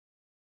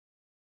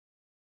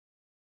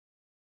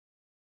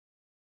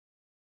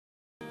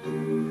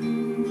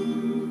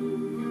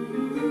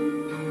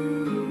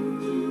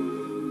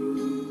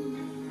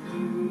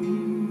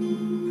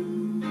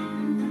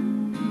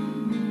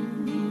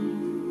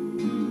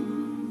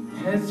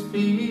Has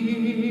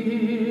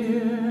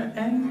fear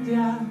and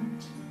doubt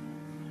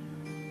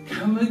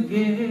come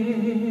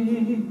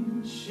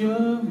against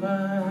your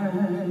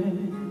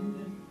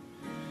mind?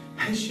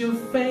 Has your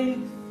faith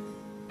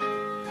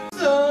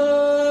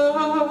sorely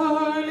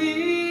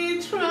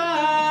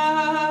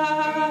tried?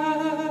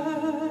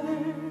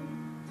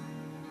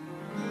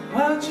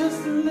 Well,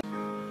 just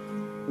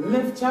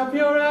lift up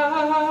your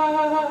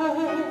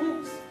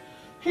eyes.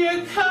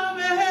 Here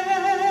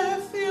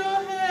cometh your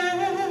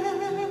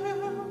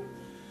help.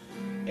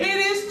 It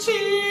is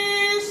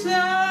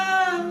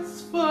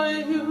Jesus for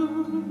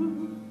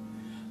you.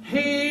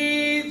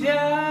 He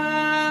died.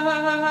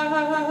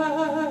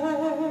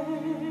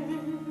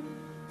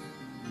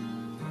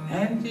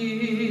 And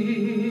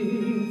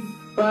if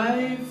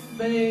by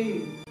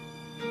faith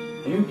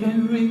you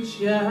can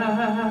reach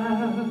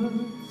out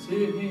to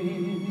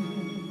Him,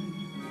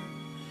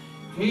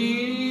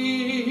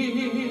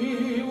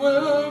 He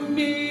will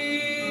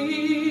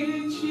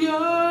meet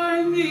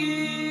your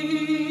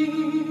need,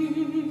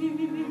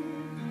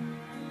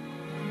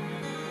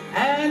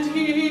 and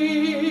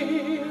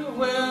He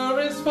will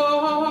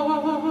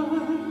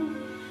respond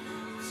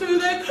to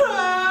the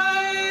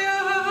cry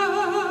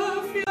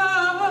of your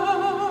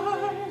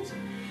heart.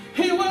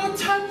 He will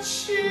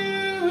touch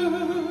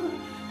you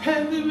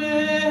and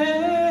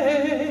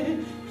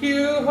make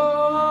you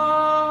whole.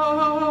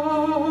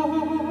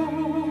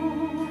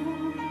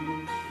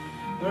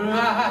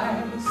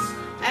 Rise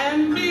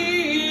and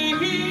be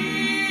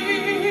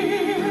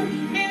healed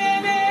in the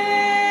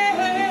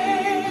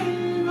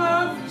name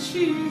of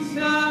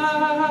Jesus.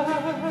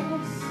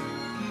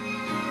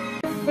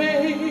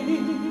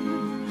 Faith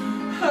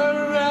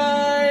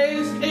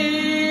arise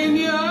in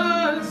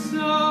your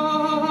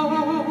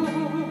soul.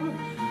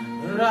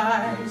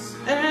 Rise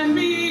and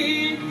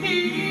be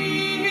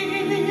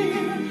healed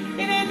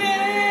in the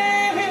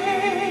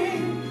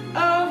name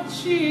of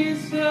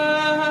Jesus.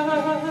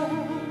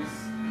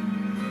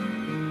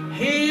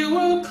 He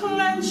will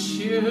cleanse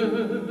you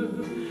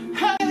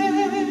and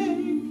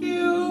make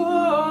you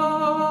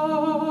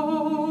whole.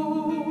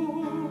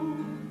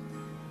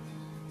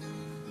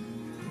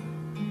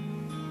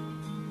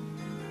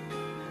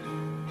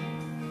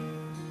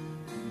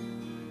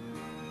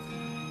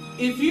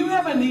 If you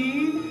have a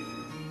need,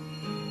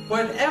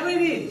 whatever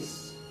it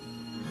is,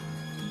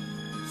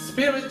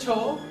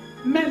 spiritual,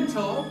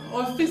 mental,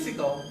 or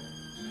physical,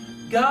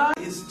 God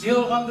is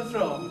still on the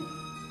throne.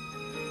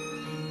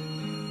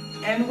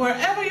 And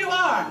wherever you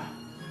are,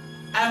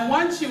 I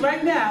want you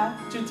right now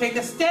to take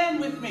a stand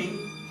with me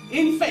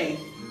in faith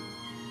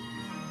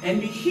and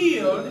be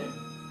healed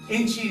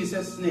in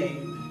Jesus'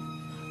 name.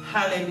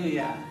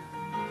 Hallelujah.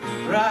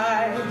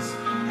 Rise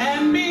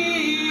and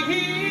be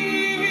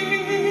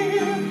healed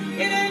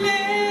in the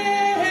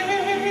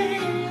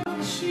name of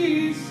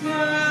Jesus.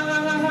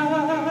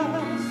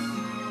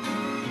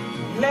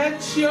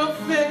 Let your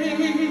faith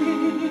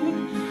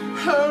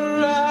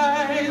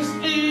arise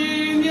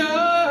in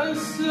your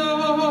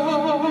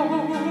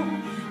soul.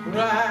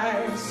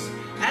 Rise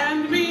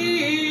and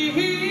be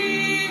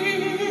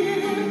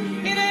healed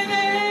in the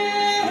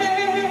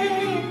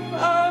name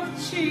of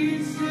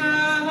Jesus.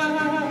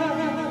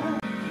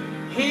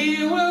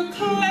 He will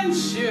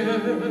cleanse you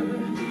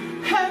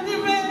and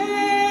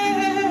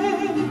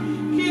make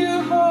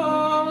you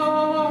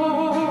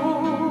whole.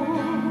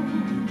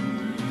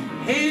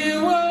 He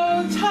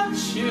will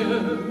touch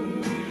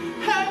you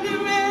and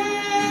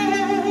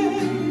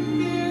make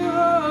you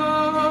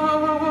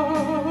whole.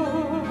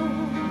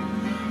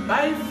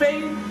 By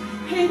faith,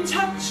 He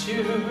touched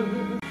you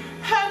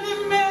and He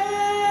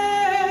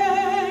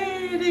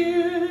made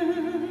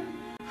you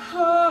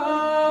whole.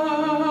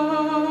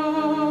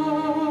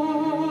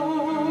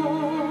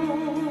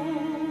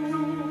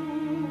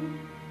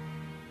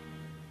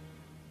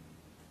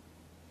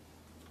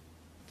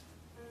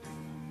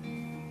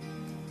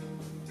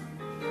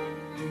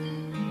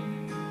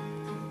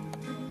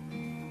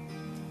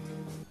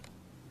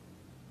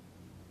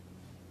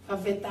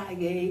 Whawheta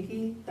ke eiki,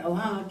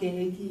 tauhanga ke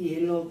eiki e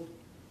lo